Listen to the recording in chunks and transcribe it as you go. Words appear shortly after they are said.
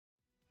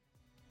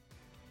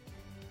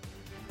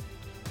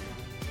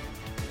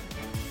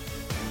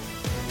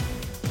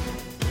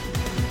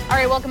All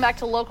right, welcome back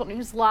to Local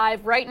News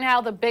Live. Right now,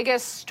 the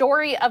biggest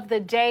story of the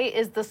day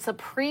is the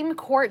Supreme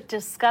Court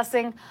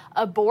discussing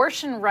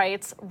abortion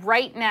rights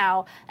right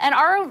now. And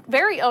our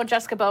very own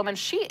Jessica Bowman,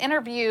 she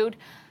interviewed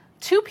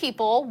two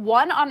people,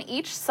 one on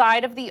each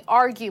side of the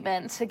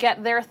argument, to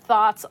get their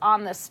thoughts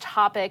on this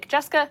topic.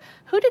 Jessica,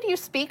 who did you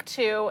speak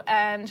to,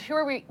 and who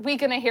are we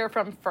going to hear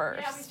from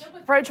first? Yeah, we spoke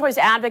with pro-choice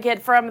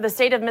advocate from the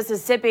state of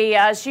Mississippi.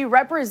 She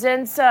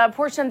represents a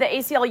portion of the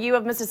ACLU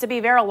of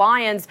Mississippi, Vera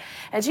Lyons,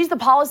 and she's the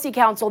policy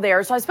counsel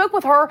there. So I spoke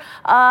with her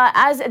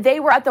as they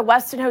were at the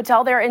Westin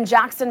Hotel there in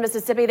Jackson,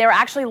 Mississippi. They were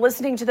actually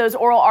listening to those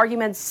oral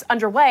arguments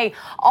underway.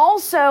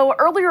 Also,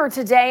 earlier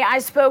today, I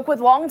spoke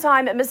with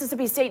longtime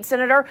Mississippi State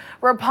Senator,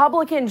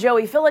 Republican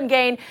Joey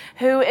Fillingane,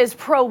 who is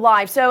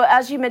pro-life. So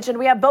as you mentioned,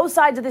 we have both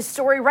sides of this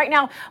story. Right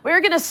now,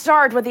 we're going to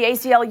start with the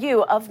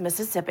ACLU of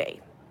Mississippi.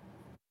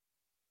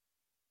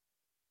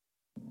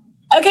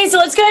 Okay, so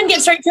let's go ahead and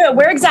get straight to it.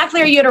 Where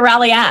exactly are you at a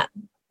rally at?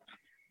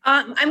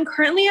 I'm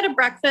currently at a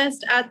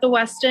breakfast at the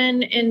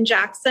Westin in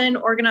Jackson,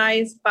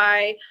 organized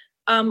by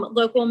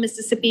local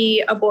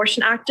Mississippi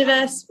abortion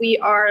activists. We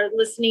are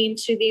listening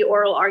to the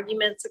oral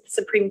arguments at the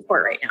Supreme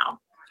Court right now.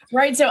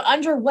 Right, so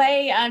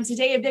underway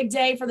today, a big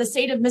day for the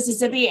state of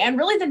Mississippi and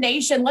really the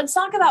nation. Let's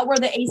talk about where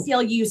the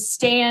ACLU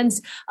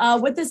stands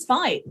with this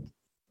fight.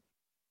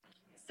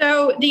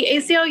 So the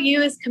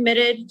ACLU is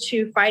committed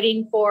to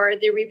fighting for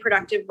the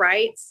reproductive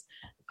rights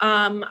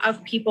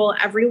of people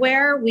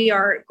everywhere. We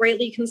are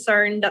greatly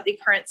concerned that the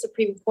current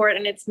Supreme Court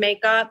and its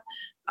makeup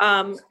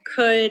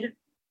could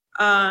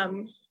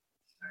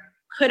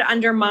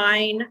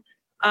undermine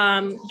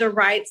the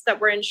rights that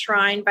were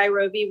enshrined by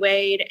Roe v.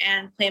 Wade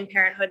and Planned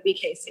Parenthood v.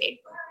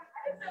 Casey.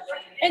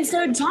 And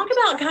so talk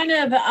about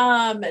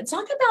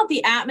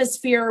the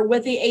atmosphere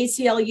with the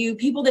ACLU,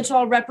 people that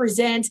y'all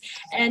represent,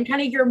 and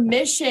kind of your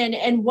mission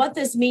and what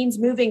this means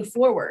moving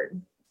forward.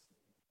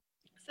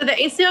 So the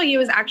ACLU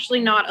is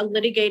actually not a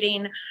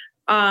litigating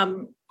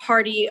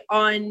party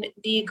on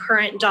the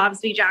current Dobbs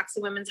v.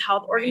 Jackson Women's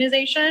Health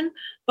Organization,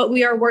 but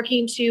we are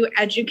working to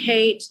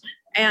educate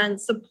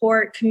and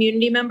support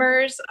community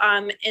members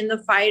in the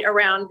fight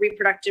around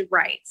reproductive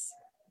rights.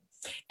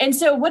 And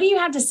so what do you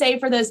have to say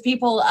for those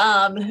people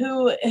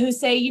who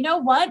say, you know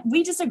what,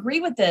 we disagree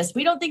with this.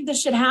 We don't think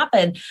this should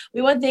happen.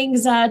 We want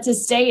things to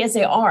stay as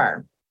they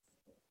are.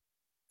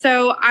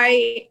 So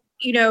I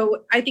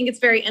think it's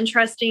very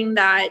interesting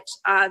that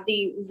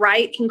the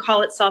right can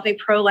call itself a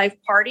pro-life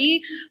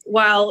party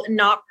while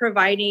not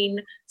providing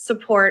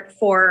support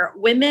for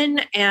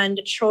women and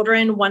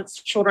children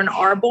once children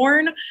are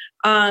born.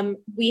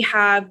 We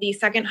have the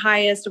second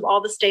highest of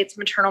all the states'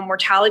 maternal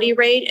mortality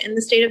rate in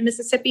the state of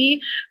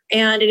Mississippi.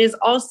 And it is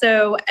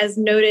also, as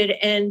noted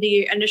in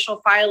the initial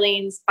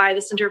filings by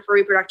the Center for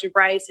Reproductive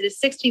Rights, it is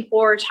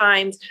 64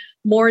 times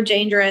more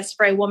dangerous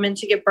for a woman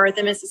to give birth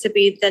in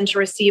Mississippi than to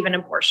receive an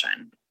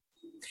abortion.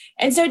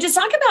 And so just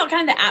talk about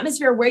kind of the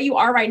atmosphere where you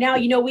are right now.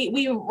 You know,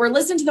 we were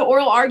listening to the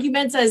oral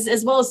arguments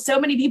as well as so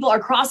many people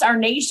across our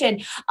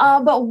nation.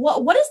 But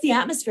what is the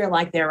atmosphere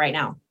like there right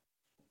now?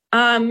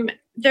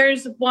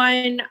 There's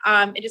one,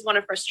 it is one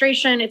of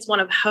frustration. It's one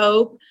of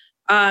hope.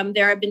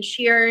 There have been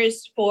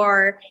cheers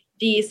for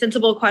the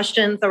sensible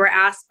questions that were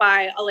asked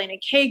by Elena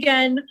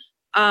Kagan.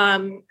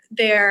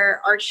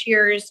 There are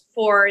cheers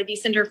for the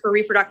Center for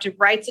Reproductive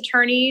Rights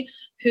attorney,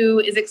 who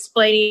is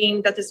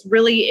explaining that this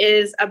really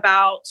is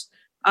about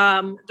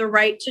the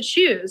right to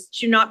choose,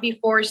 to not be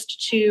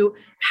forced to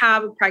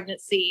have a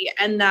pregnancy,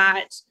 and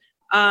that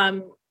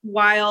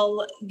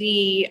while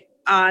the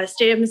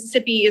state of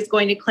Mississippi is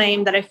going to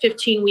claim that a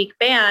 15-week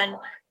ban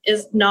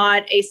is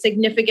not a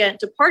significant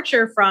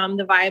departure from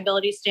the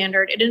viability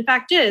standard, it in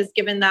fact is,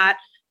 given that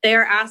they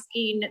are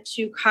asking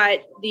to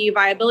cut the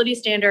viability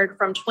standard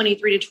from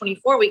 23 to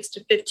 24 weeks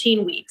to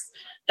 15 weeks.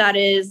 That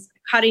is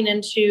cutting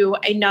into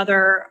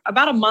another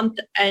about a month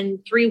and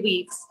 3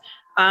 weeks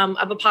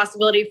of a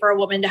possibility for a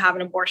woman to have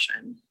an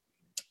abortion.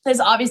 It's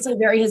obviously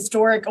very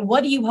historic.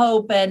 What do you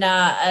hope, and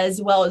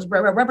as well as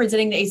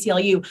representing the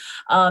ACLU,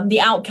 the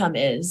outcome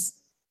is?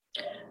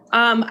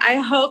 I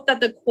hope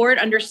that the court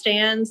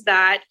understands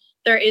that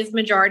there is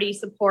majority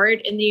support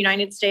in the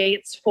United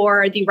States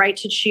for the right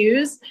to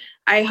choose.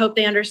 I hope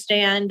they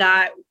understand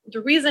that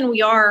the reason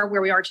we are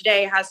where we are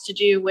today has to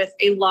do with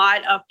a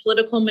lot of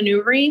political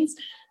maneuverings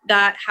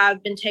that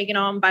have been taken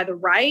on by the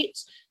right,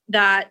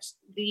 that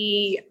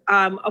the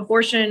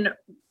abortion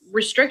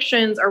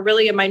restrictions are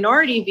really a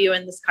minority view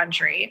in this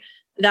country,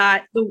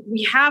 that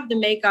we have the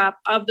makeup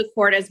of the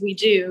court as we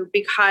do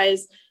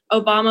because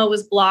Obama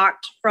was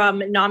blocked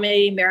from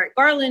nominating Merrick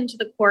Garland to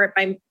the court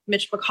by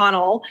Mitch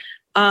McConnell,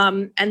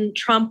 and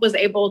Trump was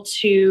able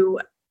to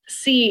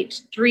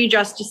seat 3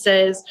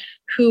 justices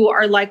who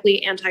are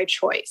likely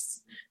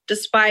anti-choice,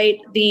 despite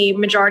the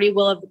majority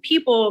will of the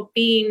people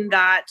being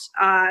that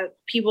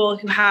people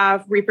who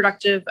have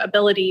reproductive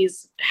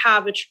abilities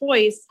have a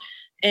choice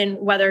in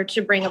whether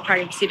to bring a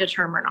pregnancy to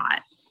term or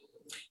not.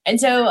 And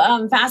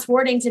so fast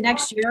forwarding to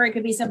next year, it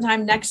could be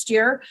sometime next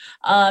year,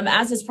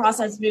 as this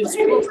process moves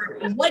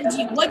forward.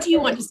 What do you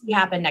want to see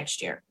happen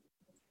next year?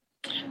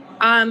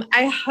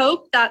 I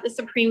hope that the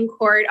Supreme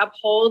Court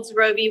upholds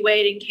Roe v.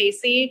 Wade and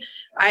Casey.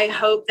 I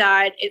hope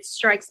that it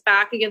strikes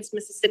back against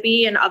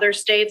Mississippi and other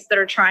states that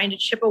are trying to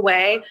chip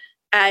away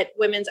at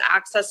women's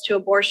access to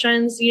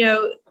abortions.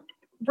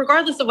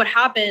 Regardless of what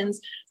happens,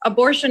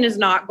 abortion is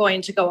not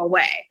going to go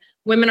away.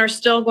 Women are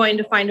still going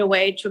to find a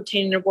way to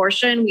obtain an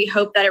abortion. We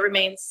hope that it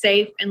remains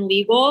safe and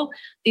legal.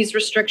 These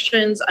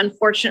restrictions,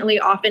 unfortunately,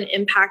 often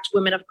impact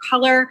women of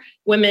color,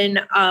 women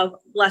of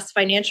less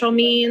financial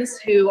means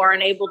who are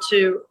unable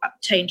to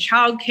obtain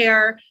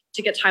childcare,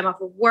 to get time off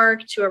of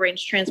work, to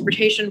arrange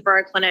transportation for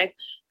a clinic.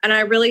 And I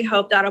really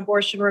hope that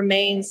abortion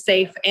remains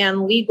safe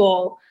and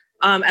legal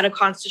at a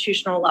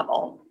constitutional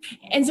level.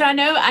 And so I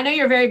know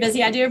you're very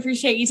busy. I do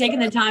appreciate you taking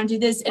the time to do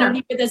this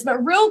interview with us.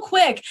 But real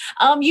quick,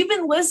 you've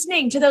been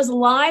listening to those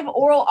live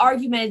oral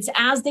arguments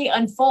as they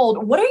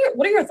unfold. What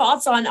are your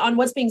thoughts on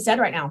what's being said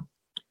right now?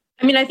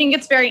 I mean, I think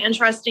it's very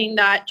interesting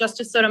that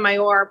Justice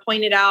Sotomayor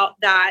pointed out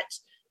that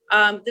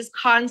this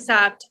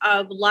concept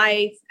of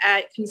life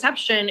at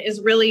conception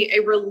is really a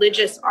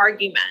religious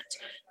argument.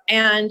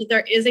 And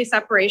there is a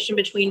separation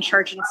between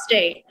church and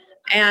state.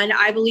 And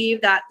I believe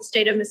that the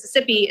state of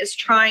Mississippi is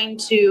trying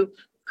to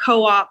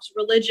co-opt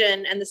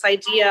religion and this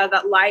idea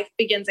that life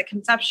begins at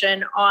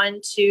conception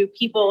onto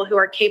people who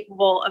are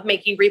capable of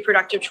making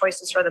reproductive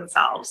choices for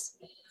themselves.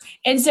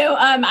 And so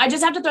I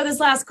just have to throw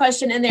this last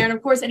question in there. And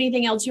of course,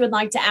 anything else you would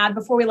like to add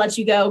before we let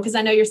you go, because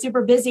I know you're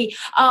super busy.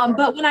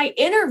 But when I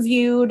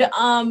interviewed,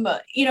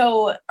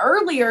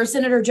 earlier,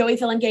 Senator Joey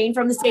Fillingane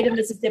from the state of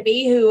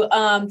Mississippi, who,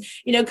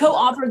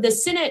 co-authored the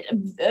Senate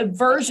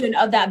version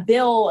of that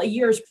bill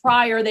years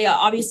prior. They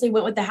obviously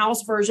went with the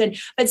House version,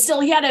 but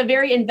still he had a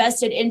very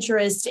invested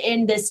interest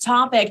in this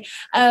topic.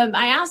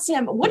 I asked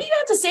him, what do you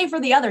have to say for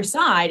the other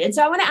side? And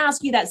so I want to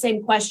ask you that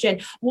same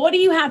question. What do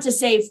you have to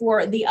say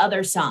for the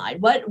other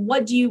side? What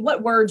words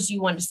do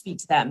you want to speak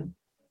to them?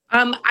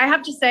 I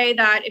have to say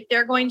that if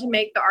they're going to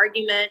make the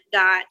argument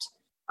that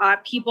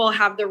people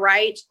have the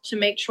right to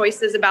make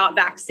choices about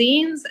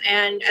vaccines,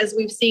 and as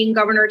we've seen,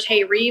 Governor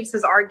Tate Reeves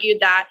has argued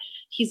that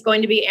he's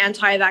going to be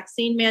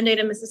anti-vaccine mandate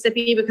in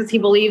Mississippi because he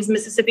believes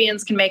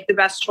Mississippians can make the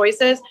best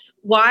choices.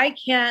 Why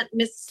can't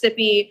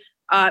Mississippi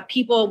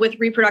people with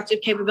reproductive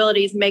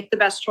capabilities make the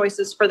best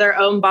choices for their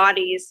own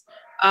bodies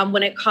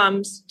when it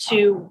comes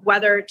to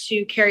whether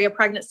to carry a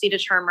pregnancy to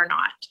term or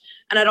not?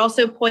 And I'd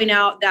also point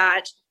out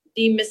that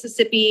the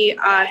Mississippi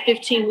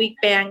 15-week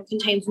ban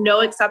contains no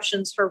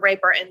exceptions for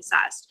rape or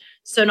incest.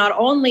 So not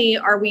only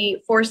are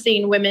we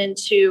forcing women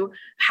to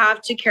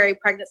have to carry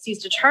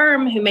pregnancies to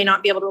term who may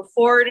not be able to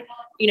afford,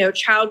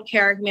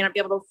 childcare, who may not be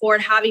able to afford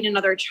having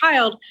another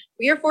child,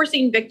 we are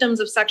forcing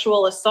victims of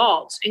sexual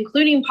assault,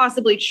 including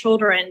possibly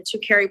children, to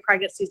carry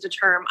pregnancies to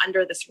term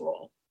under this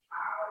rule.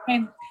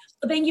 Okay.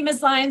 Well, thank you,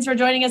 Ms. Lyons, for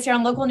joining us here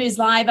on Local News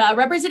Live.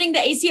 Representing the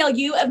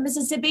ACLU of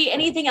Mississippi,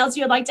 anything else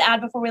you would like to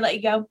add before we let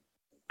you go?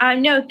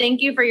 No,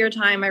 thank you for your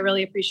time. I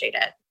really appreciate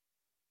it.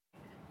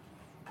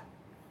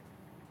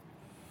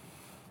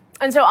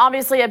 And so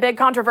obviously a big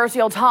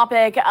controversial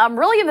topic,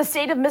 really in the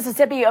state of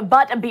Mississippi,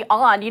 but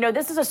beyond.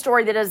 This is a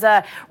story that is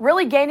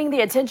really gaining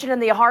the attention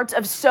and the hearts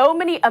of so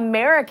many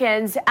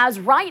Americans, as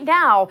right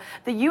now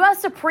the U.S.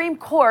 Supreme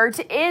Court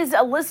is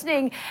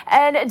listening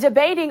and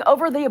debating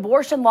over the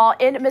abortion law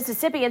in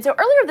Mississippi. And so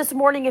earlier this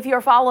morning, if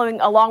you're following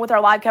along with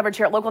our live coverage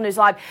here at Local News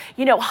Live,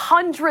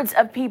 hundreds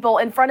of people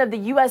in front of the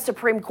U.S.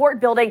 Supreme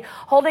Court building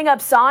holding up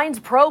signs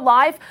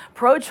pro-life,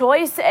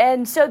 pro-choice.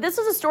 And so this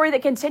is a story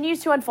that continues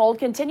to unfold,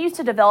 continues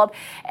to develop.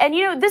 And,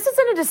 this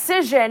isn't a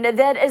decision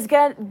that is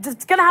going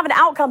to have an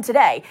outcome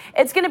today.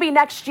 It's going to be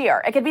next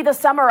year. It could be the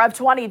summer of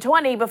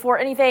 2020 before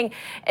anything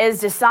is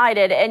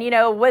decided. And,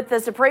 with the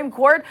Supreme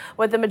Court,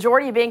 with the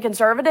majority being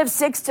conservative,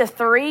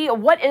 6-3,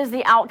 what is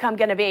the outcome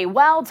going to be?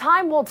 Well,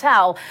 time will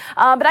tell.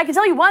 But I can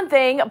tell you one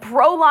thing,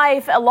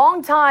 pro-life, a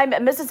longtime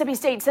Mississippi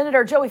State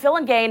Senator Joey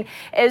Fillingane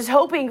is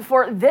hoping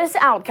for this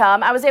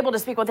outcome. I was able to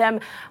speak with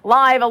him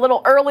live a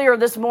little earlier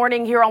this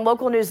morning here on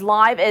Local News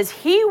Live as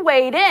he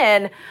weighed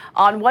in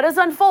on what is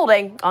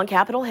unfolding on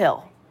Capitol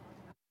Hill.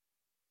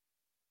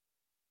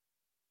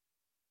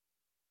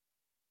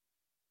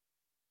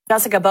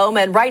 Jessica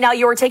Bowman, right now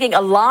you are taking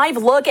a live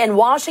look in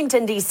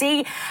Washington,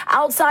 D.C.,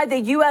 outside the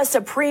U.S.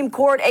 Supreme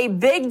Court. A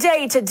big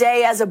day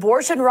today as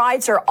abortion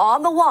rights are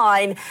on the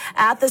line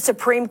at the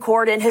Supreme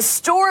Court in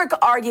historic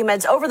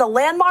arguments over the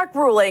landmark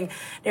ruling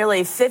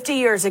nearly 50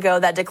 years ago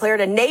that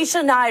declared a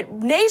nationwide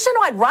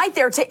right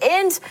there to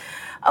end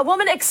a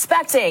woman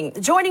expecting.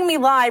 Joining me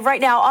live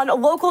right now on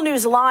Local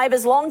News Live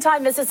is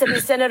longtime Mississippi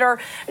Senator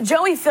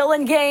Joey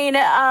Fillingane.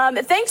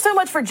 Thanks so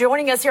much for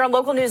joining us here on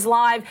Local News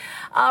Live.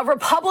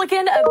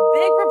 Republican, a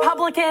big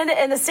Republican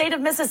in the state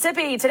of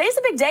Mississippi. Today's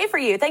a big day for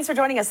you. Thanks for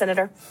joining us,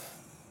 Senator.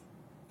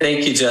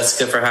 Thank you,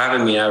 Jessica, for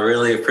having me. I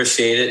really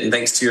appreciate it. And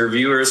thanks to your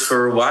viewers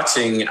for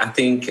watching. I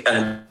think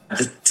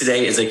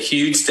today is a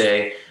huge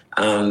day.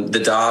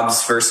 The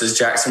Dobbs versus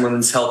Jackson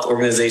Women's Health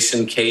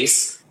Organization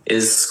case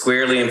is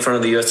squarely in front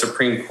of the U.S.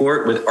 Supreme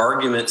Court with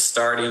arguments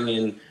starting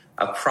in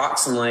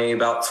approximately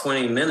about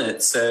 20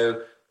 minutes.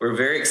 So we're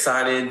very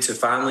excited to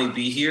finally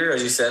be here.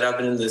 As you said, I've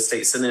been in the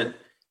state Senate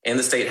and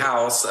the state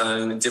House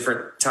at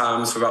different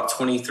times for about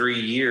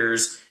 23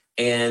 years.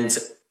 And,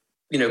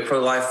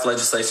 pro-life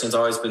legislation has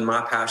always been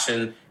my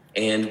passion.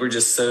 And we're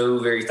just so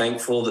very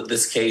thankful that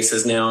this case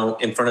is now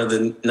in front of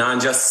the 9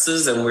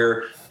 justices. And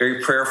we're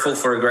very prayerful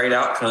for a great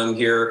outcome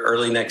here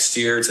early next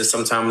year to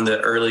sometime in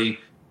the early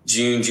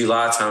June,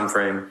 July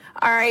timeframe.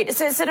 All right.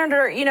 So,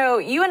 Senator,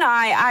 you and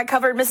I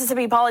covered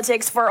Mississippi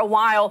politics for a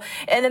while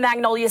in the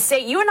Magnolia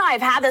State. You and I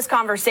have had this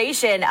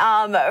conversation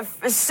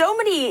so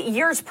many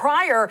years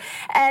prior.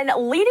 And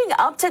leading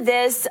up to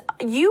this,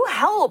 you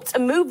helped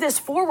move this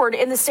forward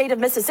in the state of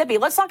Mississippi.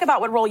 Let's talk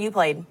about what role you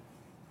played.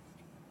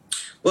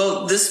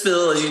 Well, this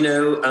bill, as you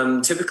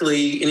know,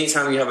 typically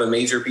anytime you have a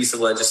major piece of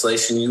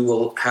legislation, you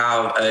will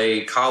have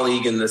a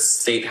colleague in the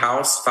state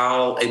House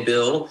file a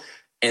bill.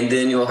 And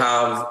then you'll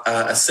have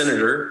a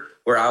senator,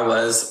 where I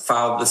was,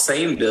 filed the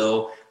same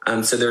bill.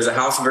 So there's a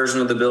House version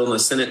of the bill and a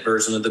Senate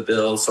version of the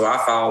bill. So I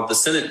filed the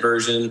Senate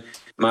version.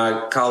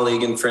 My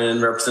colleague and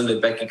friend,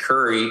 Representative Becky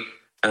Curry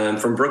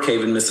from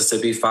Brookhaven,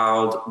 Mississippi,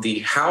 filed the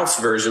House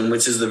version,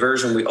 which is the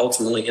version we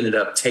ultimately ended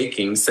up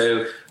taking.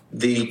 So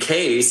the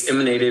case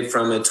emanated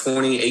from a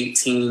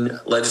 2018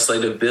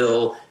 legislative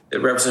bill that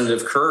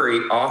Representative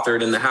Curry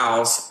authored in the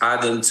House. I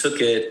then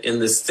took it in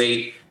the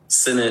state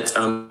Senate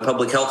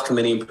Public Health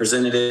Committee and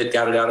presented it,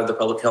 got it out of the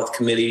Public Health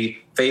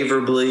Committee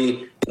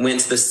favorably, went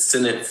to the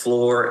Senate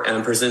floor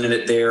and presented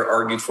it there,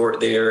 argued for it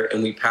there,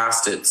 and we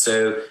passed it.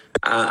 So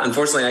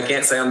unfortunately, I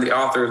can't say I'm the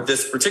author of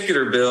this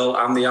particular bill.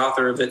 I'm the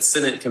author of its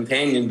Senate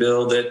companion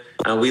bill that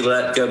we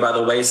let go by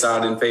the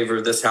wayside in favor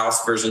of this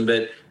House version.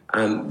 But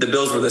the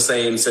bills were the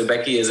same. So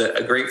Becky is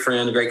a great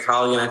friend, a great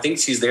colleague, and I think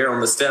she's there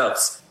on the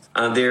steps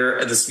there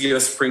at the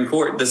U.S. Supreme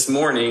Court this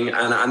morning.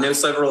 And I know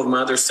several of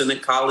my other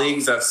Senate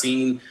colleagues. I've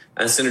seen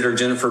Senator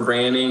Jennifer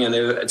Branning. I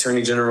know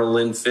Attorney General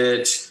Lynn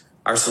Fitch,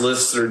 our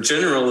Solicitor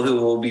General, who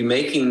will be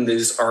making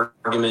these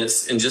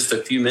arguments in just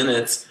a few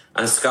minutes.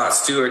 Scott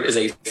Stewart is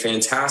a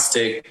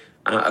fantastic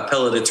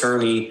appellate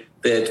attorney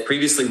that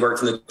previously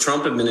worked in the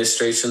Trump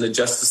administration, the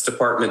Justice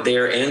Department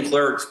there, and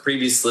clerked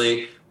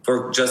previously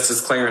for Justice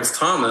Clarence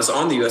Thomas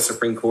on the U.S.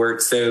 Supreme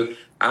Court. So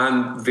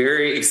I'm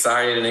very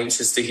excited and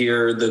anxious to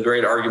hear the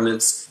great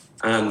arguments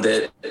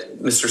that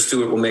Mr.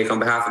 Stewart will make on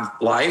behalf of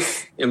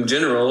life in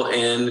general,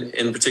 and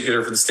in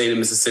particular for the state of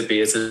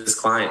Mississippi as his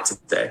client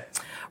today.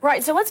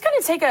 Right. So let's kind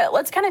of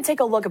take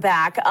a look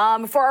back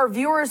for our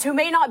viewers who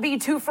may not be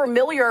too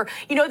familiar.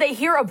 They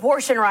hear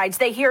abortion rights.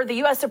 They hear the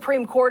U.S.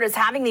 Supreme Court is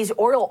having these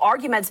oral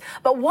arguments.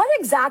 But what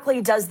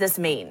exactly does this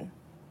mean?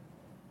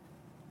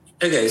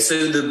 Okay,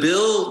 so the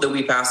bill that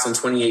we passed in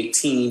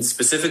 2018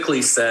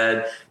 specifically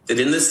said that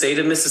in the state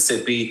of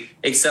Mississippi,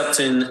 except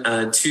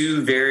in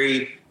 2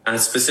 very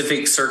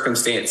specific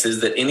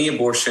circumstances, that any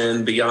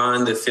abortion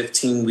beyond the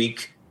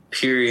 15-week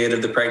period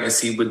of the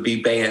pregnancy would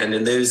be banned.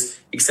 And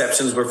those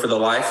exceptions were for the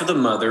life of the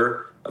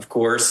mother, of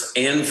course,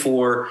 and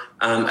for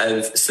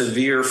a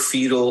severe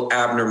fetal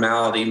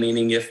abnormality,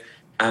 meaning if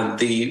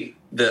the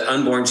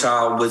unborn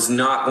child was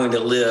not going to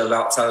live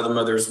outside of the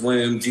mother's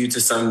womb due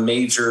to some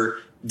major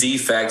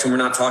defect. And we're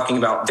not talking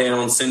about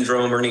Down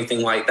syndrome or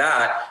anything like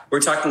that.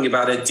 We're talking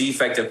about a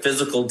defect, a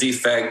physical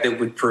defect that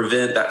would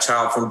prevent that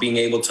child from being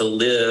able to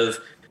live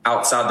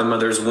outside the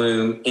mother's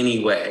womb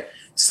anyway.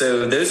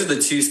 So those are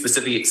the 2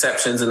 specific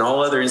exceptions. In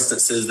all other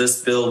instances,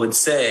 this bill would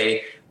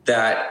say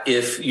that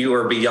if you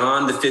are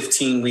beyond the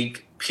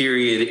 15-week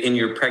period in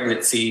your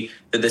pregnancy,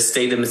 that the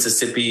state of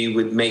Mississippi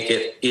would make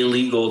it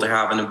illegal to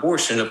have an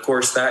abortion. Of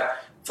course, that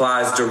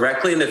flies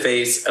directly in the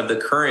face of the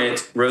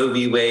current Roe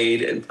v.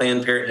 Wade and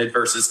Planned Parenthood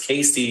versus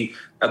Casey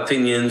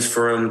opinions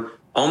from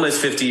almost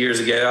 50 years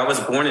ago. I was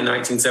born in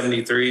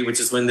 1973, which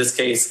is when this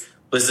case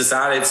was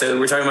decided. So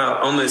we're talking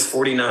about almost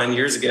 49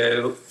 years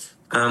ago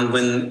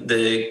when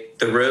the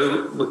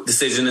Roe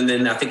decision, and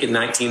then I think in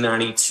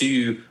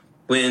 1992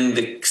 when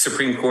the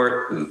Supreme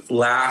Court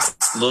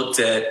last looked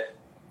at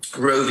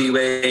Roe v.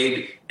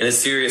 Wade in a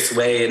serious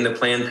way in the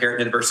Planned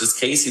Parenthood versus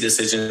Casey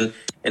decision.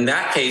 In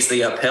that case,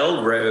 they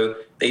upheld Roe.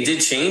 They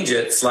did change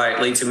it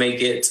slightly to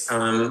make it,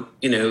 a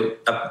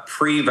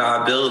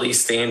pre-viability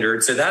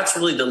standard. So that's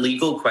really the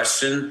legal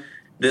question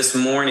this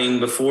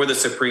morning before the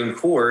Supreme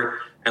Court.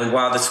 And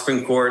while the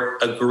Supreme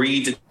Court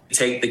agreed to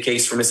take the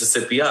case for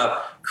Mississippi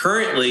up,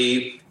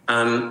 currently,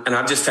 and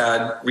I've just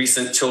had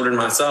recent children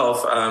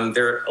myself,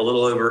 they're a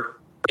little over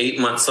 8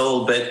 months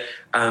old, but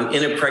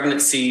in a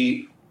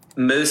pregnancy,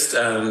 most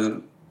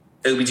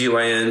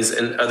OBGYNs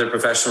and other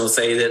professionals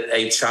say that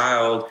a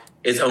child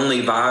is only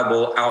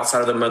viable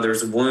outside of the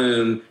mother's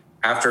womb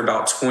after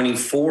about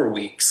 24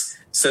 weeks.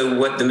 So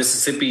what the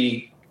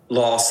Mississippi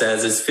law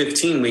says is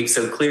 15 weeks.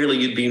 So clearly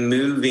you'd be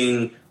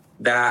moving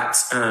that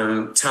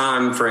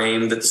time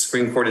frame that the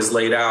Supreme Court has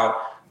laid out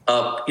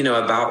up,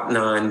 about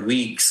 9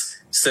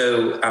 weeks.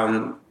 So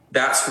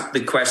that's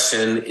the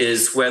question,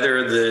 is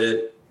whether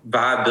the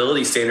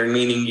viability standard,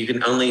 meaning you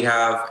can only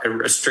have a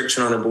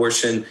restriction on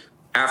abortion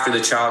after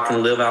the child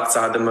can live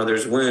outside the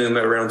mother's womb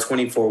at around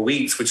 24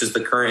 weeks, which is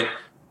the current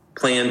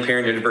Planned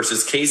Parenthood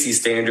versus Casey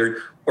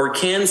standard? Or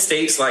can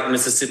states like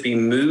Mississippi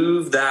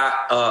move that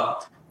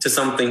up to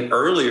something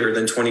earlier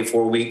than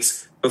 24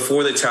 weeks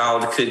before the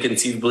child could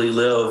conceivably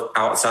live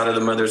outside of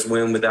the mother's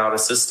womb without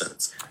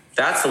assistance?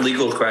 That's the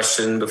legal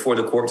question before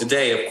the court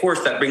today. Of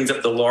course, that brings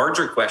up the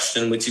larger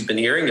question, which you've been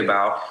hearing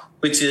about,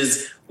 which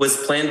is, was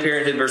Planned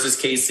Parenthood versus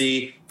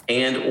Casey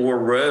and or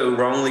Roe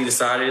wrongly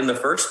decided in the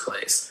first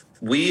place?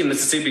 We in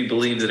Mississippi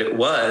believe that it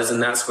was,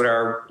 and that's what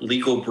our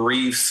legal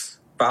briefs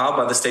filed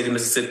by the state of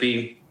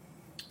Mississippi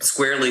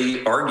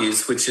squarely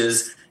argues, which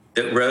is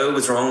that Roe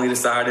was wrongly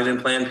decided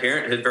and Planned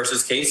Parenthood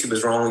versus Casey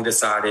was wrongly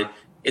decided.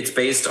 It's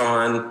based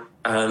on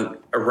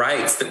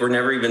rights that were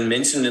never even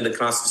mentioned in the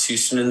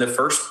Constitution in the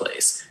first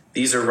place.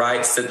 These are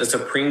rights that the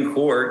Supreme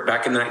Court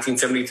back in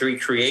 1973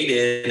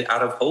 created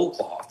out of whole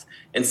cloth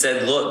and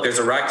said, look, there's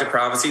a right to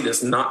privacy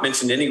that's not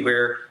mentioned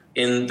anywhere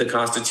in the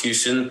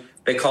Constitution.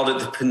 They called it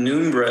the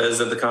penumbras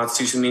of the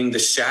Constitution, meaning the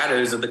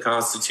shadows of the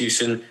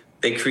Constitution.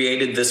 They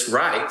created this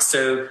right.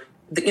 So,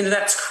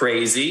 that's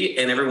crazy.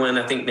 And everyone,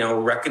 I think, now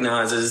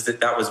recognizes that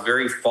that was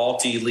very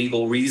faulty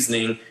legal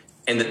reasoning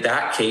and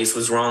that case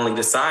was wrongly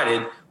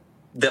decided.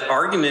 The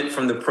argument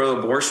from the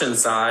pro-abortion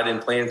side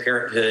and Planned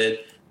Parenthood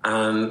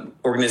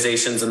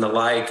organizations and the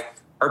like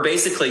are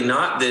basically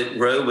not that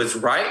Roe was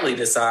rightly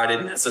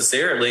decided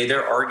necessarily.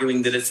 They're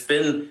arguing that it's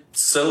been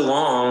so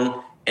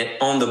long and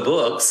on the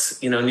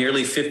books,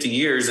 nearly 50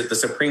 years, that the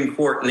Supreme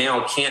Court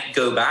now can't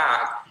go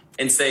back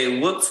and say,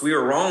 whoops, we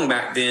were wrong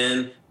back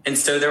then. And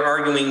so they're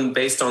arguing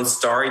based on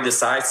stare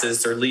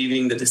decisis, or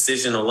leaving the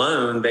decision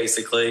alone,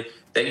 basically,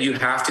 that you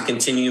have to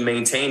continue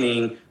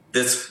maintaining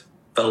this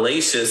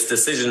fallacious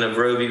decision of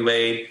Roe v.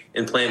 Wade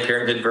and Planned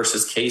Parenthood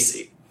versus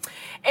Casey.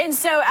 And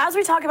so as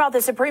we talk about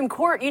the Supreme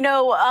Court,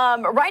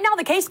 right now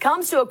the case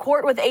comes to a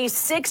court with a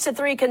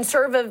 6-3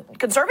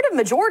 conservative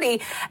majority.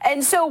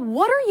 And so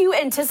what are you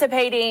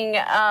anticipating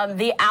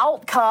the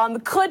outcome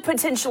could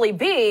potentially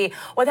be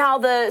with how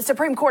the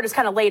Supreme Court is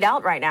kind of laid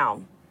out right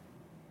now?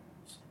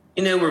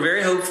 We're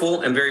very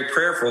hopeful and very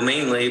prayerful,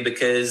 mainly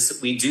because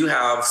we do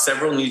have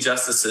several new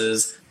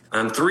justices,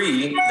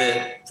 3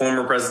 that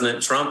former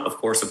President Trump, of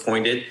course,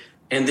 appointed.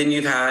 And then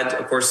you've had,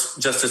 of course,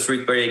 Justice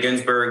Ruth Bader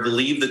Ginsburg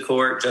leave the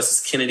court,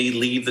 Justice Kennedy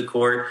leave the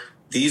court.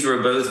 These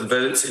were both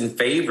votes in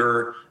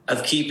favor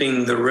of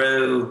keeping the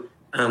Roe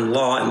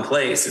law in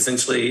place,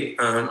 essentially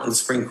on the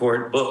Supreme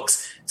Court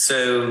books.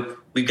 So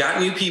we've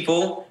got new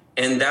people,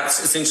 and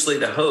that's essentially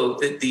the hope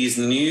that these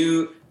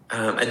new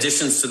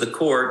additions to the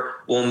court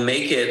will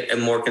make it a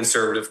more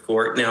conservative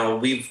court. Now,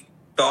 we've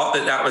thought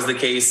that that was the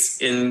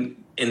case in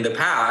the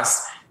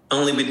past,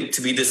 only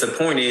to be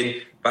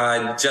disappointed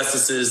by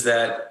justices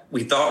that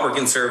we thought were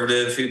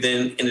conservative, who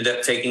then ended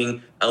up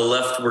taking a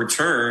leftward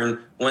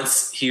turn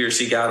once he or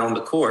she got on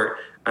the court.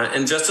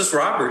 And Chief Justice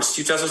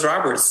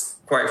Roberts,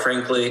 quite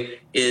frankly,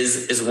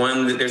 is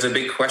one that there's a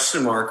big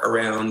question mark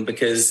around,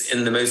 because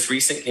in the most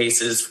recent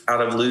cases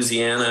out of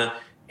Louisiana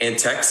and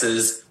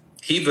Texas,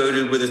 he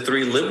voted with the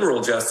 3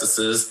 liberal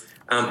justices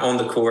on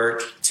the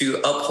court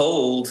to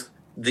uphold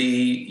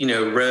the,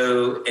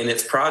 Roe and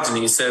its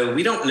progeny. So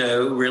we don't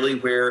know really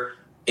where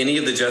any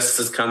of the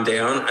justices come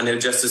down. I know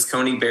Justice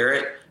Coney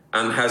Barrett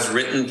has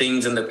written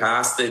things in the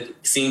past that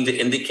seem to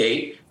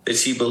indicate that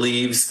she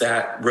believes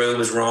that Roe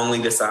was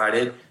wrongly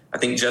decided. I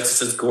think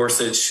Justice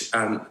Gorsuch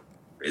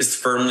is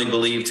firmly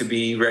believed to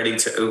be ready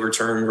to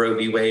overturn Roe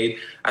v. Wade.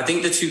 I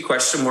think the 2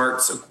 question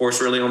marks, of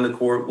course, really on the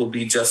court will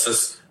be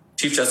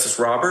Chief Justice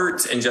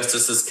Roberts and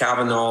Justices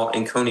Kavanaugh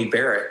and Coney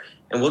Barrett.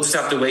 And we'll just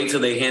have to wait till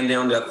they hand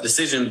down that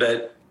decision.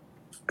 But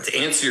to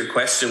answer your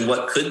question,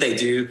 what could they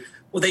do?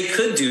 Well, they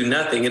could do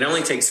nothing. It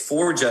only takes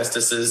 4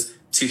 justices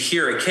to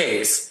hear a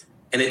case,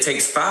 and it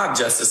takes 5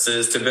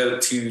 justices to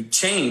vote to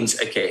change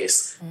a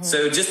case. Mm-hmm.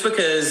 So just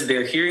because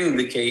they're hearing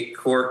the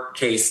court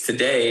case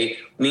today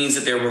means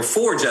that there were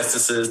 4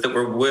 justices that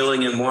were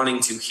willing and wanting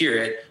to hear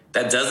it.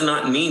 That does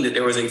not mean that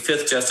there was a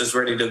 5th justice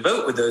ready to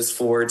vote with those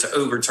 4 to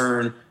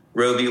overturn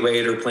Roe v.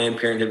 Wade or Planned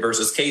Parenthood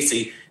versus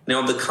Casey.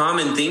 Now, the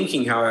common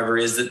thinking, however,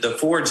 is that the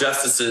 4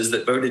 justices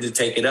that voted to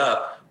take it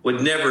up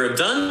would never have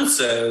done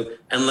so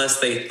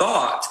unless they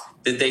thought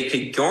that they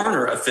could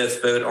garner a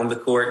 5th vote on the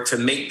court to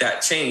make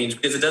that change,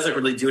 because it doesn't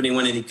really do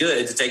anyone any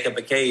good to take up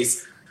a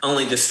case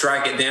only to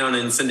strike it down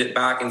and send it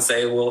back and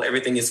say, well,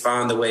 everything is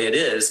fine the way it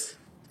is.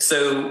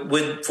 So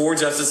would 4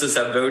 justices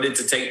have voted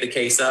to take the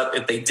case up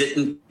if they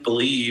didn't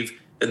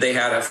believe that they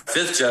had a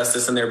 5th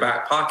justice in their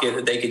back pocket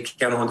that they could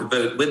count on to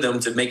vote with them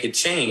to make a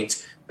change?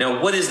 Now,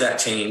 what is that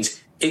change?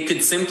 It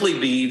could simply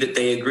be that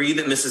they agree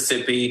that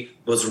Mississippi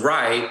was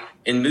right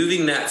in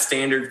moving that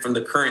standard from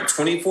the current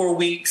 24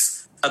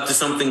 weeks up to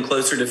something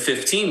closer to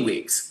 15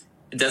 weeks.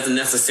 It doesn't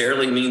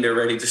necessarily mean they're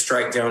ready to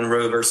strike down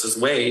Roe versus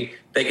Wade.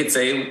 They could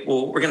say,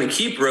 well, we're going to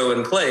keep Roe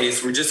in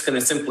place. We're just going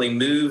to simply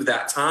move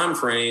that time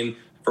frame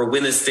for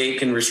when a state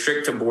can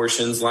restrict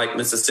abortions, like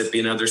Mississippi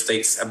and other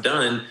states have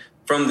done,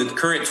 from the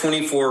current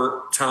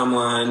 24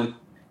 timeline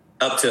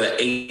up to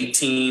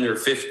 18 or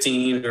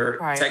 15, or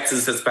right.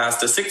 Texas has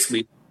passed a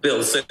 6-week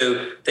bill. So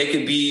they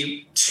could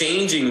be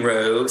changing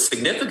Roe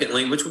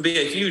significantly, which would be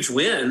a huge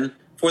win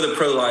for the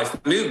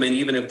pro-life movement,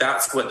 even if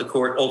that's what the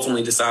court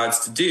ultimately decides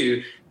to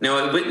do.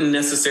 Now, it wouldn't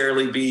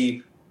necessarily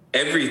be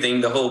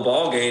everything, the whole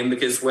ball game,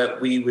 because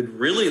what we would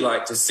really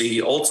like to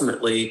see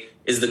ultimately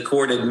is the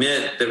court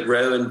admit that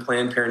Roe and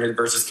Planned Parenthood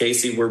versus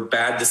Casey were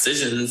bad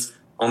decisions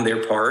on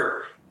their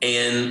part,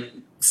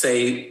 and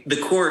say the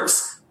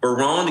courts were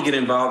wrong to get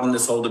involved in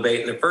this whole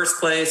debate in the first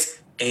place,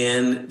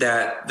 and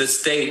that the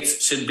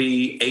states should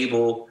be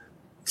able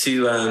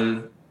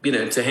to,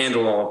 to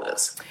handle all of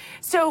this.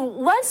 So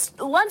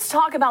let's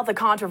talk about the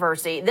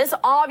controversy. This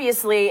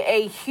obviously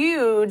a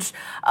huge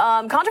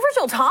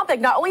controversial topic,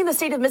 not only in the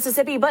state of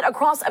Mississippi, but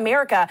across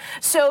America.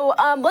 So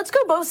let's go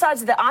both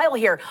sides of the aisle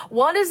here.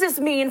 What does this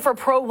mean for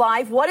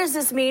pro-life? What does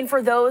this mean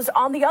for those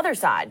on the other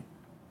side?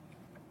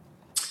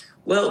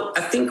 Well,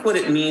 I think what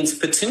it means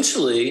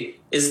potentially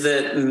is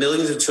that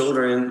millions of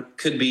children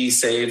could be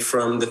saved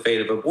from the fate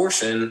of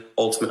abortion,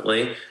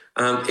 ultimately.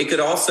 It could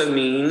also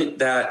mean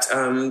that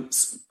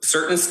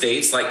certain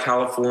states like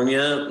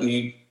California,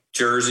 New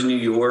Jersey, New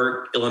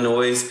York,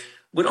 Illinois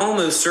would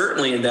almost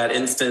certainly in that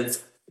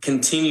instance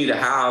continue to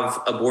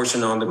have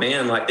abortion on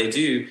demand like they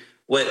do.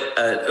 What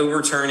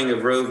overturning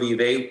of Roe v.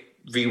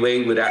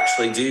 Wade would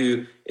actually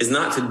do is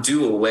not to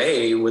do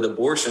away with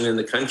abortion in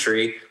the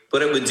country.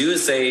 What it would do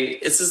is say,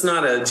 this is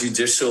not a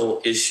judicial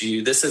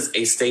issue. This is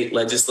a state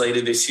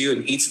legislative issue,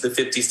 and each of the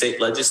 50 state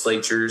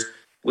legislatures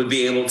would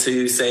be able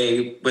to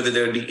say whether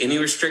there would be any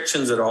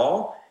restrictions at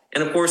all.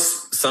 And of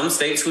course, some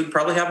states would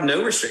probably have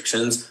no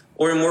restrictions,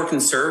 or in more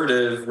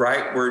conservative,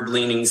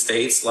 rightward-leaning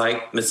states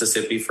like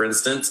Mississippi, for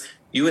instance,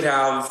 you would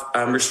have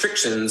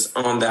restrictions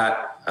on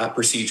that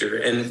procedure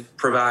and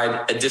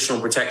provide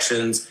additional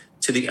protections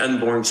to the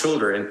unborn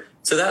children.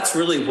 So that's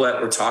really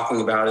what we're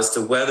talking about as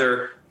to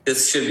whether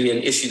this should be an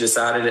issue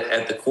decided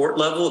at the court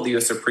level, the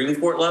U.S. Supreme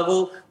Court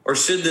level, or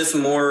should this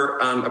more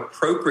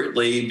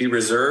appropriately be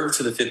reserved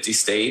to the 50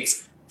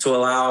 states to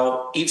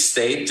allow each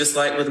state, just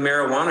like with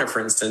marijuana,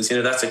 for instance.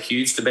 That's a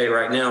huge debate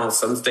right now.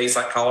 Some states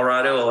like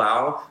Colorado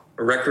allow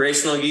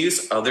recreational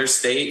use. Other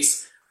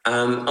states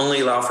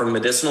only allow for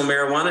medicinal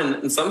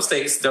marijuana, and some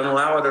states don't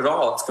allow it at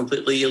all. It's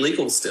completely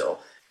illegal still.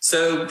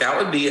 So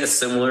that would be a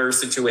similar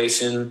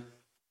situation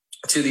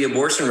to the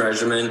abortion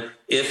regimen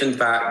if, in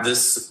fact,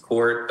 this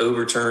court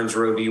overturns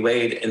Roe v.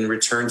 Wade and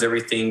returns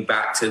everything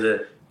back to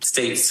the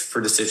states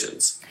for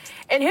decisions.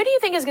 And who do you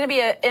think is going to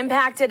be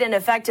impacted and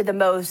affected the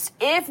most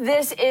if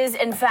this is,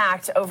 in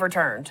fact,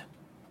 overturned?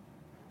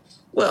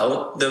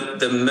 Well,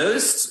 the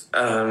most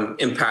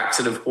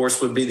impacted, of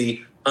course, would be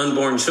the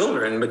unborn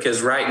children,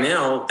 because right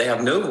now they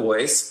have no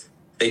voice.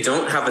 They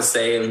don't have a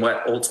say in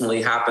what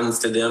ultimately happens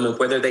to them and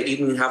whether they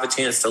even have a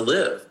chance to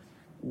live.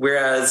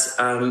 Whereas,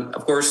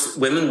 of course,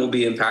 women will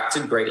be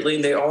impacted greatly,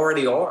 and they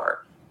already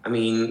are. I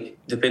mean,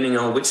 depending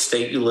on which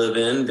state you live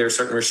in, there are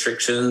certain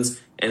restrictions,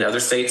 and other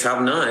states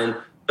have none.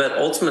 But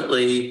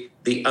ultimately,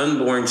 the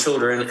unborn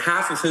children,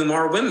 half of whom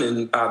are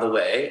women, by the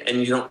way, and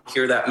you don't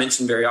hear that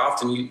mentioned very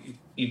often.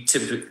 You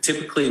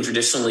typically and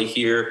traditionally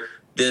hear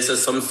this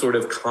as some sort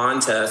of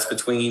contest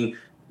between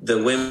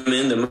the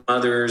women, the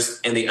mothers,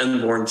 and the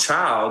unborn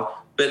child.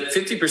 But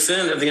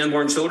 50% of the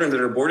unborn children that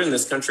are born in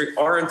this country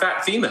are, in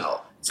fact,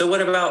 female. So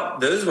what about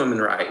those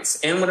women's rights?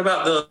 And what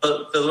about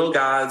the little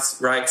guy's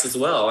rights as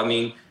well? I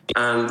mean,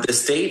 the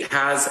state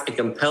has a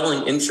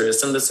compelling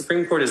interest, and the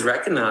Supreme Court has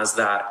recognized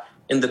that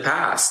in the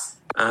past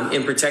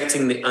in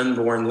protecting the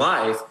unborn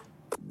life.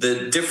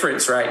 The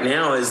difference right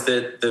now is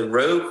that the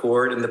Roe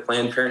court and the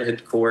Planned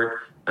Parenthood court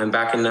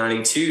back in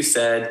 92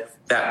 said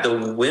that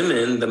the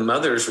women, the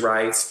mother's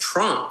rights,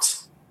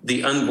 trumped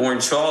the unborn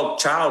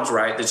child's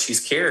right that she's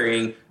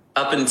carrying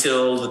up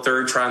until the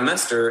third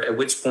trimester, at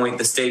which point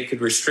the state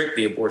could restrict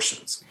the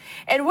abortions.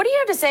 And what do you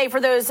have to say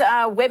for those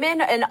women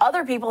and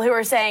other people who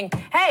are saying,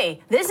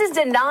 hey, this is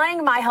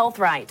denying my health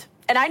right?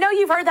 And I know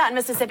you've heard that in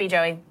Mississippi,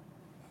 Joey.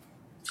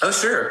 Oh,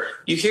 sure.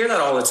 You hear that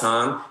all the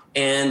time.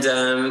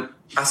 And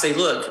I say,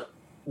 look,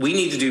 we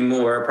need to do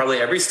more. Probably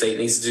every state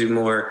needs to do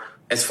more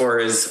as far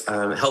as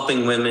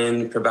helping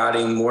women,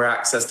 providing more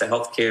access to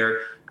health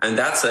care. And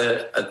that's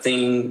a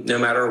thing no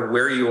matter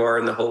where you are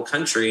in the whole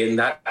country. And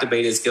that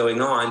debate is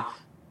going on.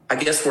 I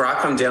guess where I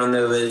come down,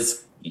 though,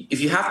 is if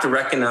you have to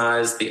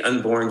recognize the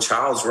unborn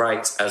child's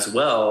rights as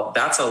well,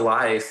 that's a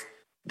life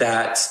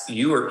that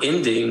you are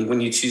ending when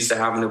you choose to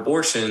have an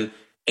abortion.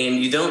 And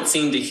you don't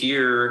seem to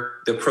hear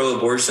the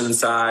pro-abortion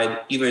side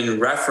even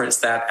reference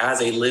that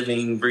as a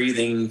living,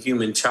 breathing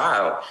human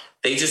child.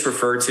 They just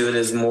refer to it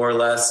as more or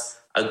less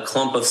a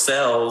clump of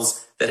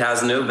cells that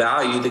has no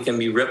value, that can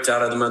be ripped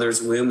out of the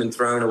mother's womb and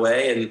thrown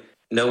away, and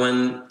no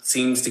one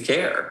seems to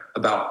care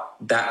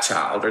about that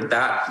child or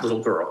that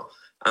little girl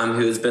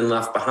who has been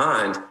left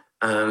behind.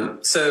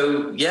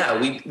 So, yeah,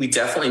 we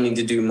definitely need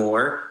to do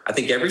more. I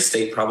think every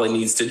state probably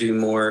needs to do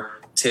more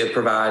to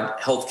provide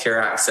health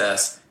care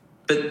access.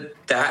 But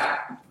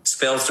that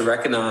fails to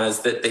recognize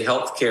that the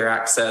health care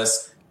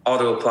access ought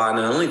to apply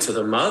not only to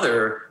the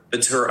mother,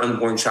 but to her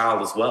unborn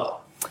child as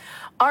well.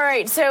 All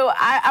right, so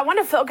I want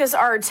to focus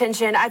our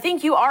attention. I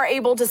think you are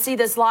able to see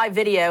this live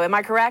video. Am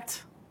I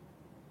correct?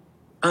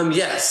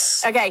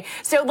 Yes. Okay,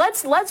 so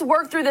let's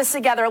work through this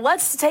together.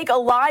 Let's take a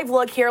live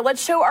look here.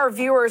 Let's show our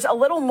viewers a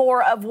little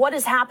more of what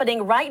is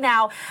happening right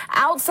now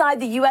outside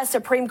the U.S.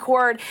 Supreme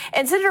Court.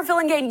 And Senator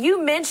Fillingane,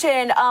 you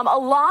mentioned a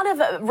lot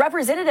of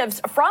representatives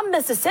from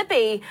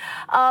Mississippi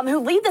who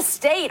lead the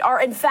state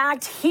are in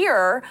fact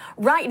here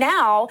right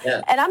now.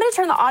 Yeah. And I'm going to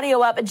turn the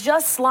audio up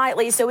just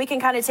slightly so we can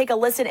kind of take a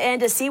listen in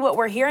to see what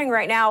we're hearing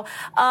right now.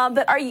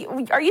 But are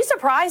you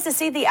surprised to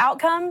see the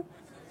outcome?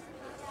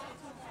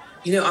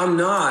 I'm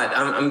not.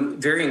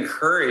 I'm very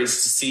encouraged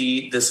to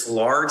see this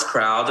large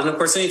crowd. And of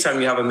course, anytime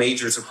you have a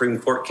major Supreme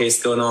Court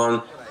case going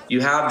on,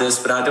 you have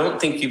this, but I don't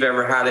think you've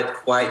ever had it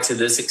quite to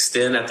this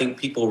extent. I think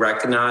people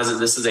recognize that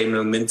this is a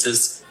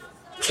momentous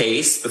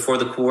case before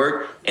the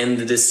court, and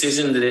the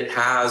decision that it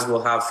has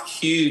will have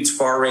huge,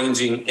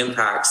 far-ranging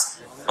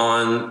impacts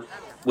on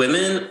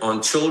women,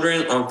 on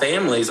children, on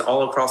families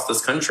all across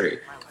this country.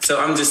 So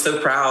I'm just so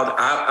proud.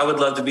 I would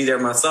love to be there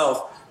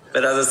myself.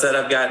 But as I said,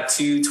 I've got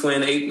 2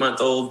 twin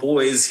 8-month-old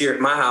boys here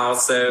at my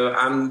house, so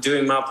I'm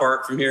doing my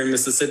part from here in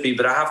Mississippi.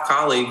 But I have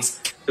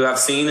colleagues who I've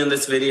seen in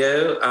this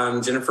video.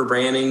 Jennifer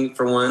Branning,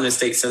 for one, a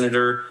state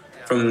senator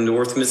from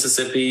North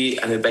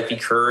Mississippi. I know Becky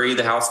Curry,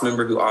 the House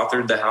member who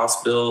authored the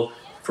House bill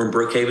from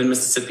Brookhaven,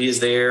 Mississippi, is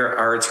there.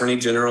 Our Attorney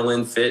General,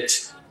 Lynn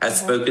Fitch, has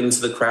spoken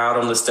to the crowd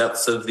on the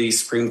steps of the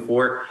Supreme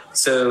Court.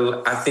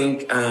 So I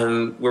think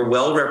we're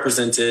well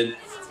represented.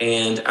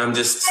 And I'm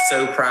just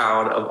so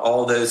proud of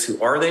all those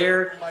who are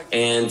there,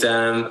 and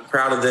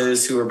proud of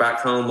those who are back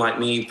home like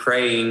me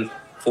praying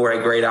for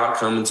a great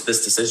outcome to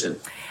this decision.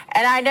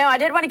 And I know I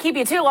didn't want to keep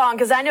you too long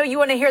because I know you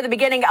want to hear the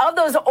beginning of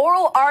those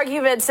oral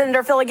arguments,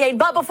 Senator Fillingane.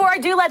 But before I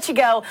do let you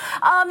go,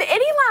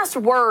 any last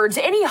words,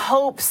 any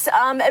hopes?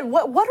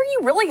 What are you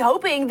really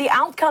hoping the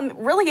outcome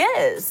really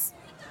is?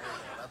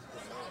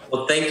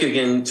 Well, thank you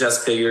again,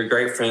 Jessica. You're a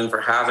great friend, for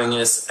having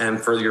us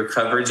and for your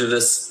coverage of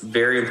this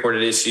very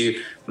important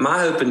issue. My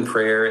hope and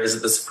prayer is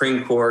that the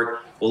Supreme Court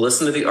will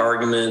listen to the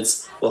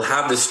arguments, will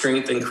have the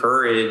strength and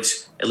courage,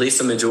 at least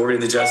a majority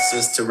of the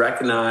justices, to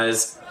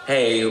recognize,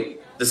 hey,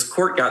 this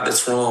court got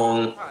this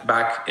wrong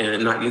back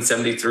in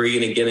 1973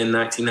 and again in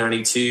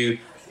 1992.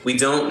 We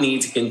don't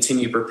need to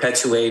continue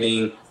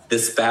perpetuating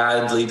this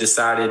badly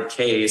decided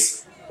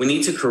case. We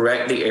need to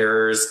correct the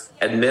errors,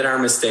 admit our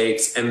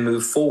mistakes, and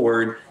move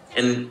forward,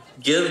 and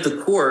give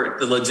the court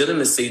the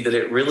legitimacy that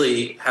it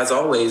really has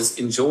always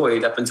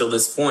enjoyed up until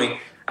this point.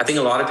 I think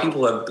a lot of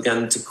people have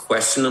begun to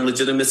question the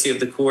legitimacy of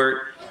the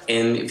court.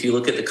 And if you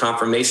look at the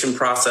confirmation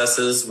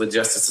processes with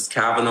Justices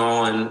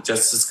Kavanaugh and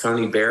Justice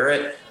Coney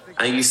Barrett,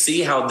 you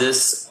see how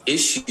this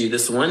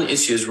one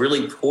issue is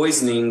really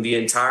poisoning the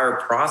entire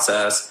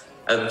process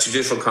of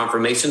judicial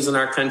confirmations in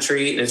our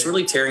country. And it's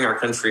really tearing our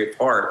country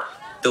apart.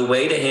 The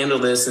way to handle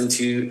this and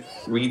to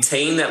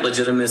retain that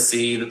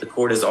legitimacy that the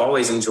court has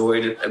always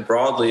enjoyed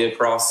broadly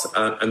across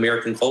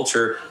American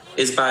culture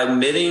is by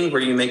admitting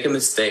where you make a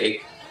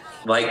mistake,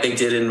 like they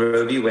did in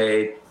Roe v.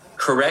 Wade,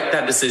 correct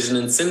that decision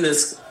and send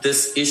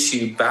this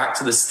issue back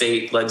to the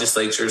state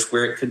legislatures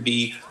where it could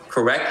be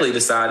correctly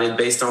decided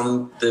based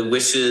on the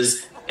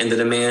wishes and the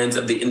demands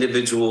of the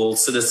individual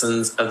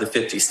citizens of the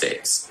 50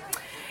 states.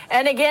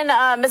 And again,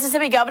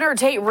 Mississippi Governor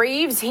Tate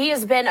Reeves, he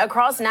has been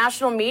across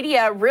national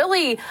media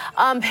really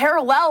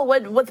parallel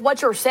with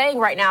what you're saying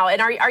right now.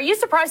 And are you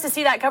surprised to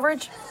see that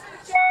coverage?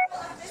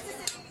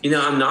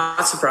 I'm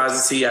not surprised to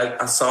see.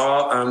 I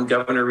saw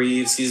Governor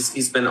Reeves.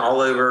 He's been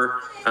all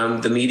over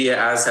the media,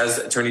 as has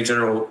Attorney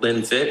General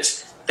Lynn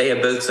Fitch. They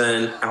have both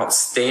done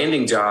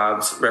outstanding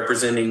jobs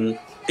representing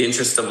the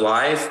interest of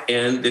life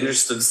and the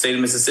interest of the state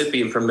of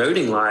Mississippi in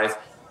promoting life.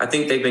 I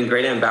think they've been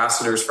great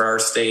ambassadors for our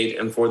state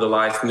and for the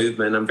life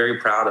movement. I'm very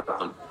proud of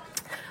them.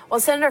 Well,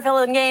 Senator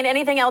Fillingane,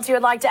 anything else you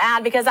would like to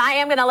add? Because I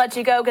am going to let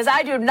you go because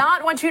I do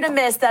not want you to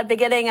miss that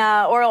beginning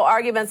oral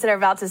arguments that are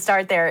about to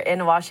start there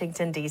in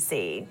Washington,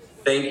 D.C.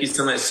 Thank you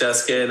so much,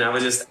 Jessica. And I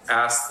would just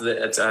ask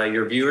that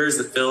your viewers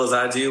that feel as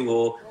I do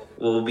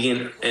will be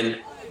in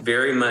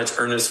very much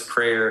earnest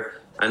prayer,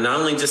 and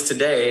not only just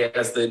today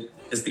as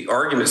the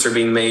arguments are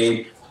being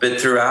made, but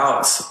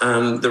throughout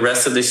the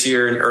rest of this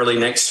year and early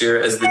next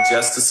year, as the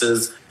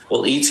justices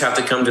will each have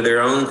to come to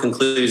their own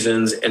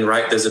conclusions and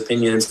write those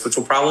opinions, which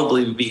will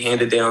probably be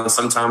handed down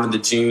sometime in the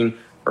June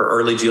or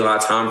early July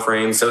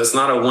timeframe. So it's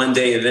not a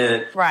one-day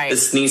event. Right.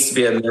 This needs to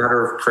be a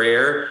matter of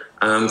prayer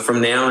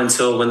from now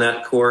until when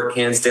that court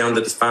hands down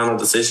the final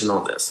decision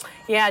on this.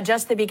 Yeah,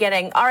 just the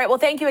beginning. All right. Well,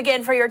 thank you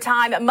again for your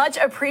time. Much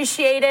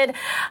appreciated.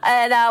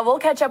 And we'll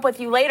catch up with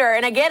you later.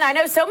 And again, I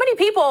know so many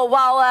people,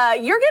 while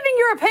you're giving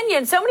your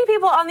opinion, so many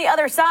people on the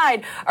other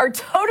side are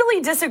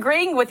totally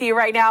disagreeing with you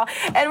right now.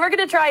 And we're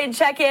going to try and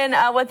check in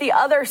with the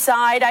other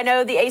side. I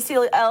know the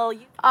ACLU.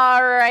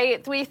 All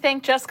right. We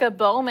thank Jessica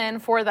Bowman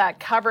for that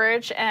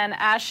coverage. And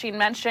as she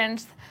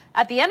mentioned,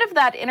 at the end of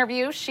that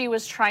interview, she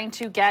was trying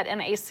to get an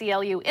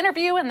ACLU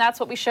interview, and that's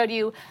what we showed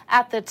you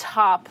at the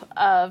top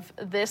of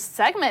this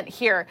segment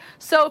here.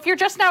 So if you're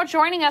just now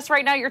joining us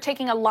right now, you're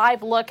taking a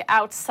live look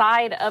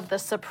outside of the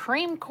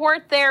Supreme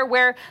Court there,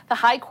 where the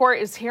High Court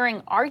is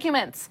hearing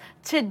arguments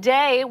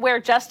today, where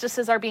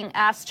justices are being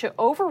asked to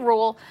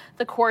overrule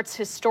the court's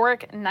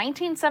historic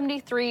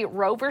 1973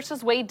 Roe v.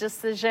 Wade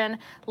decision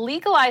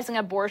legalizing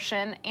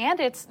abortion and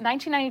its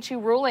 1992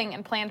 ruling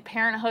in Planned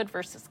Parenthood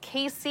versus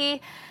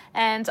Casey.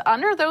 And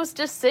under those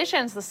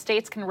decisions, the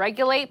states can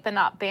regulate but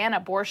not ban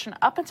abortion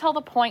up until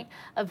the point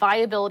of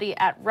viability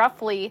at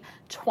roughly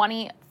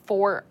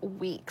 24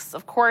 weeks.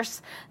 Of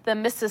course, the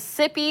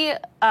Mississippi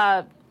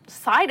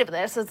side of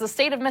this is the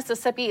state of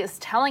Mississippi is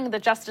telling the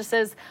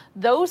justices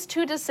those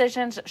two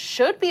decisions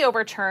should be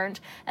overturned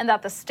and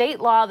that the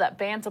state law that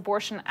bans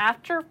abortion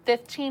after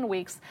 15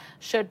 weeks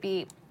should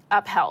be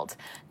upheld.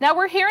 Now,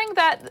 we're hearing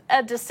that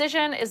a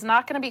decision is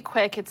not going to be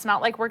quick. It's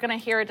not like we're going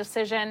to hear a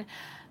decision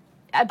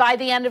by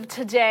the end of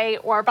today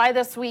or by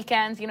this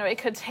weekend. You know, it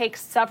could take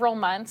several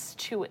months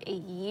to a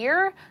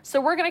year.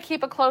 So we're going to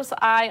keep a close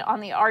eye on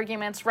the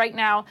arguments. Right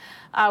now,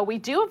 we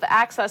do have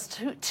access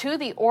to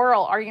the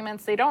oral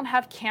arguments. They don't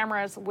have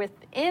cameras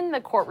within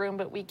the courtroom,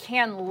 but we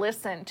can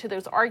listen to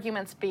those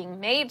arguments being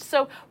made.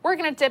 So we're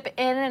going to dip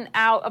in and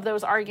out of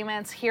those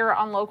arguments here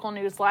on Local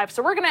News Live.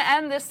 So we're going to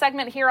end this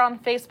segment here on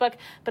Facebook.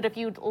 But if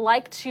you'd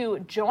like to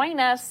join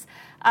us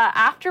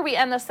after we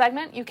end the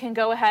segment, you can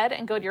go ahead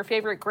and go to your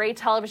favorite Gray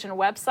Television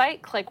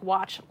website, click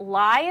Watch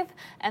Live,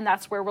 and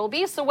that's where we'll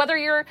be. So whether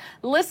you're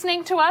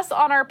listening to us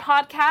on our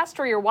podcast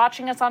or you're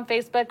watching us on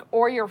Facebook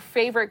or your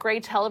favorite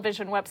Gray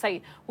Television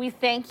website, we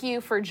thank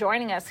you for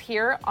joining us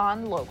here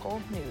on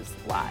Local News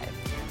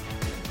Live.